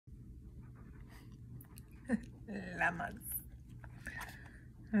llamas.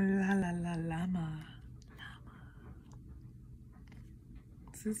 La la la llama.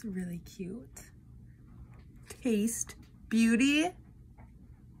 This is really cute. Taste. Beauty.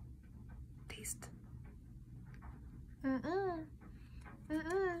 Taste.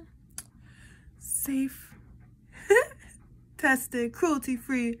 Safe. Tested.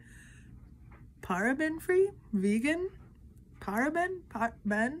 Cruelty-free. Paraben-free? Vegan? Paraben?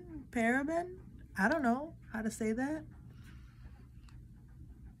 Paraben? I don't know how to say that.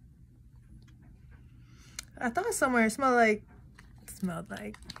 I thought somewhere it smelled like,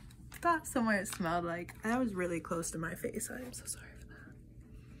 I was really close to my face. I am so sorry for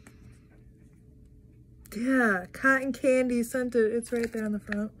that. Yeah, cotton candy scented. It's right there on the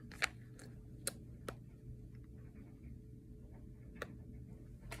front.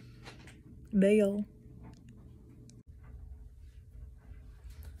 Nail.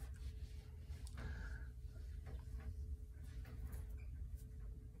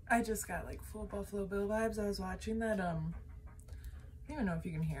 I just got like full Buffalo Bill vibes. I was watching that, I don't even know if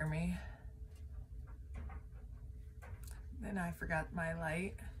you can hear me. Then I forgot my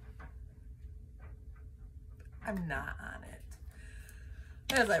light. I'm not on it.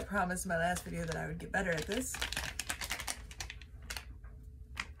 As I promised in my last video that I would get better at this.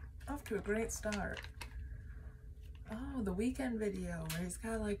 Off to a great start. Oh, the weekend video where he's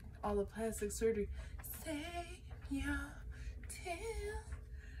got like all the plastic surgery. Say your tears.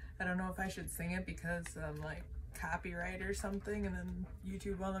 I don't know if I should sing it because I'm like copyright or something and then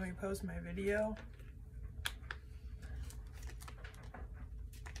YouTube won't let me post my video.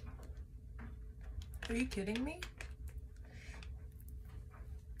 Are you kidding me?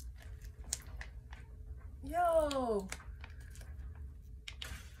 Yo!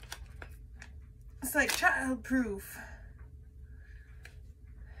 It's like child-proof.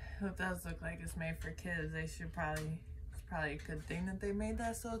 It does look like it's made for kids. They should probably, it's probably a good thing that they made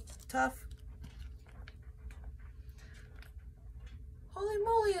that so tough. Holy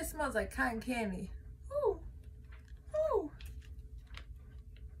moly, it smells like cotton candy. Ooh, ooh.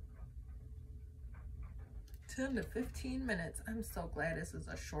 10 to 15 minutes. I'm so glad this is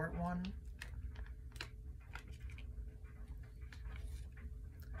a short one.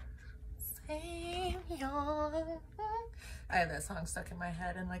 I have that song stuck in my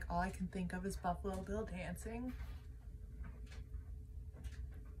head and like all I can think of is Buffalo Bill dancing.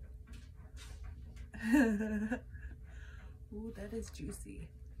 Ooh, that is juicy.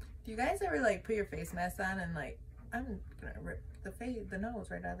 Do you guys ever like put your face mask on and like, I'm gonna rip the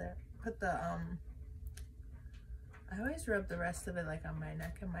nose right out of there. Put the, I always rub the rest of it like on my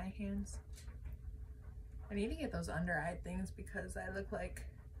neck and my hands. I need to get those under eye things because I look like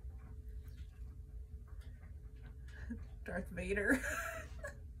Darth Vader.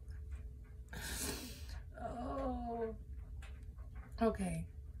 Oh. Okay.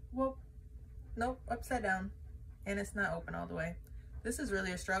 Well, nope, upside down. And it's not open all the way. This is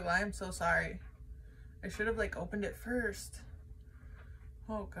really a struggle. I am so sorry. I should have like opened it first.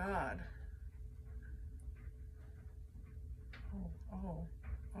 Oh God. Oh.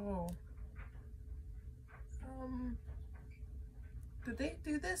 Did they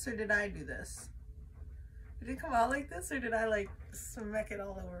do this or did I do this? Did it come out like this or did I like smack it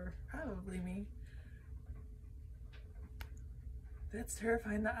all over? Probably me. That's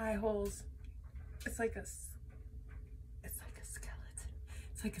terrifying, the eye holes. It's like a skeleton.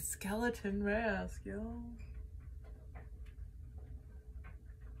 It's like a skeleton mask, yo.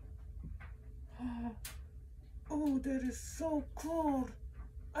 Oh, that is so cold.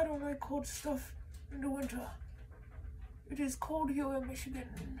 I don't like cold stuff in the winter. It is cold here in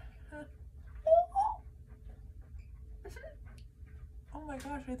Michigan. Oh my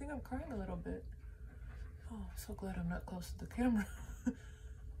gosh, I think I'm crying a little bit. Oh, I'm so glad I'm not close to the camera.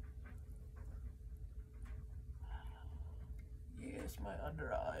 Yes, my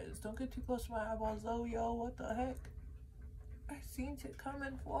under eyes. Don't get too close to my eyeballs though, yo. What the heck? I seen it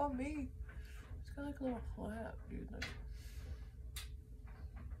coming for me. It's got like a little flap, dude. Like,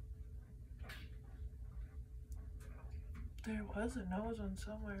 there was a nose one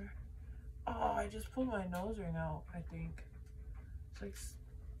somewhere. Oh, I just pulled my nose ring out, I think. It's like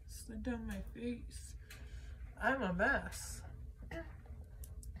slid down my face. I'm a mess.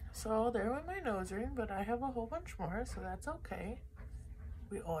 So there went my nose ring, but I have a whole bunch more, so that's okay.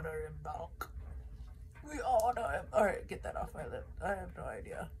 We order in bulk. We order. Alright, get that off my lip. I have no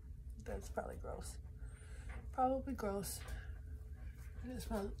idea. That's probably gross. Probably gross. It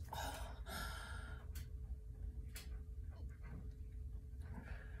smells. Oh.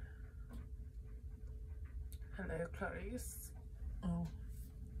 Hello, Clarice. Oh.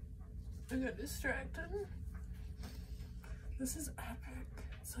 I got distracted. This is epic.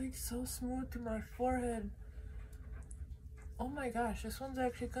 It's like so smooth to my forehead. Oh my gosh, this one's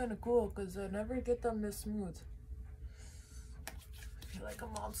actually kind of cool because I never get them this smooth. I feel like a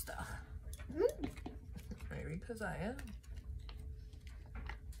monster. Maybe because I am.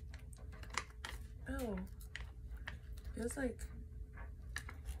 Oh, feels like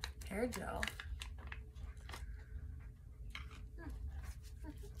hair gel.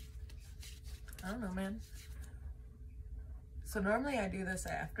 I don't know, man. So normally I do this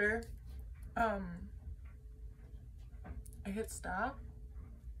after I hit stop.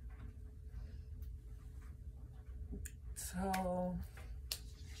 So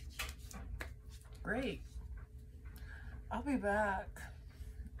great. I'll be back.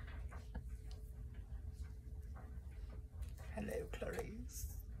 Hello, Clarice.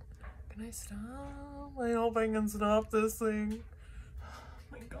 Can I stop? I hope I can stop this thing. Oh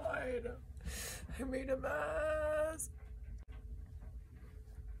my god. I made a mess.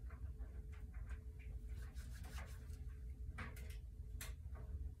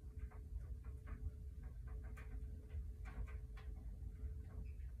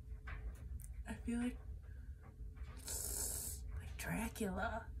 I feel like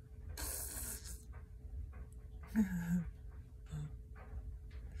Dracula. I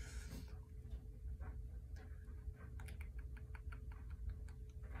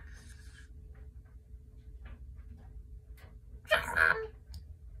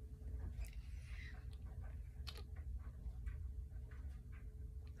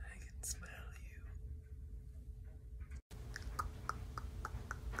can smell you.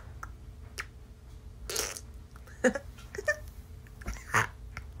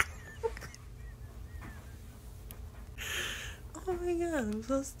 Oh my god, I'm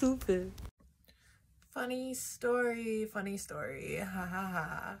so stupid. Funny story, ha ha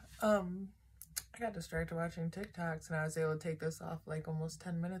ha. I got distracted watching TikToks and I was able to take this off like almost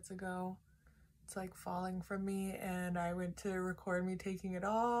 10 minutes ago. It's like falling from me and I went to record me taking it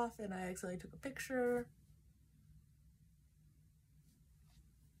off and I accidentally took a picture.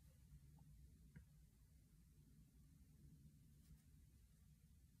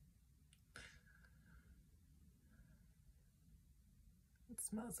 It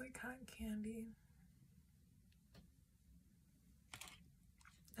smells like cotton candy.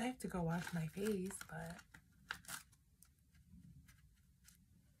 I have to go wash my face, but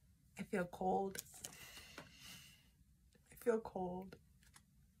I feel cold. I feel cold.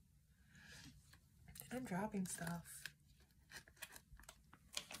 And I'm dropping stuff.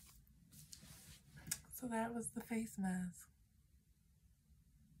 So that was the face mask.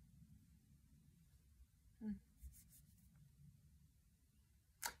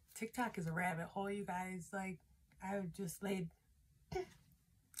 TikTok is a rabbit hole, you guys. Like, I just laid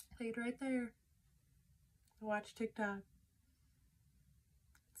right there to watch TikTok.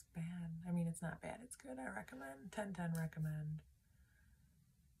 It's bad. I mean, it's not bad. It's good. I recommend. 10/10 recommend.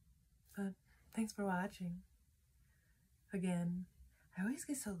 But thanks for watching. Again, I always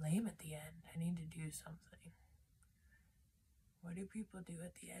get so lame at the end. I need to do something. What do people do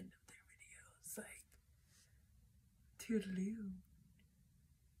at the end of their videos? Like, toodaloo.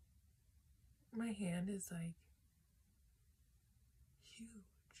 My hand is like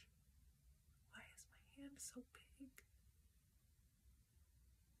huge. Why is my hand so big?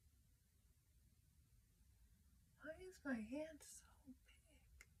 Why is my hand so big?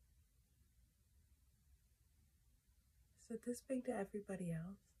 Is it this big to everybody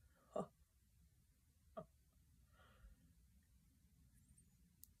else? Oh. Oh.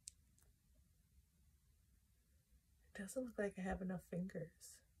 It doesn't look like I have enough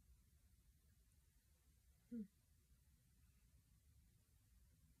fingers.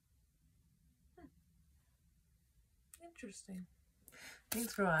 Interesting.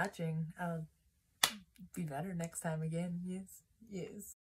 Thanks for watching. I'll be better next time again. Yes.